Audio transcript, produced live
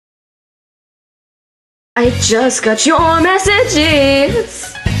I just got your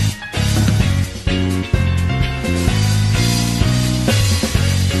messages.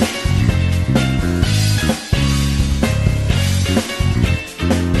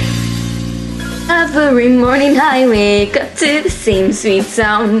 Every morning I wake up to the same sweet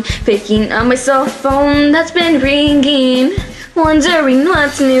sound, picking up my cell phone that's been ringing, wondering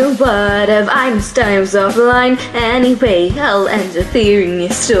what's new, but have I missed times offline? Anyway, I'll end up hearing your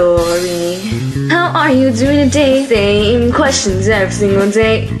story. How are you doing today? Same questions every single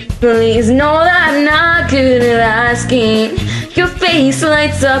day. Please know that I'm not good at asking. Your face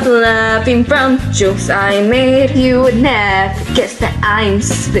lights up laughing from jokes I made. You would never guess that I'm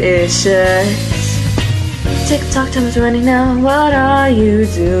suspicious. TikTok time is running out, what are you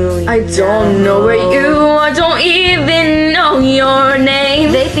doing? I don't know where you are, don't even know your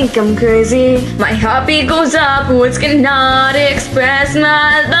name. They think I'm crazy, my heartbeat goes up, words cannot express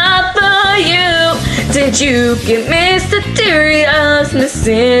my love for you. Did you get mysterious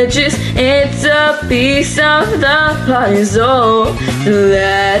messages? It's a piece of the puzzle. The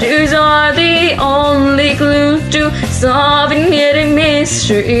letters are the only clue to solving hidden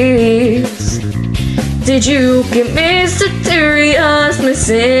mysteries. Did you get mysterious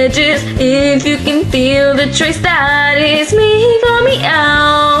messages? If you can feel the trace, that is me, call me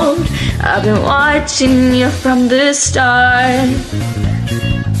out. I've been watching you from the start.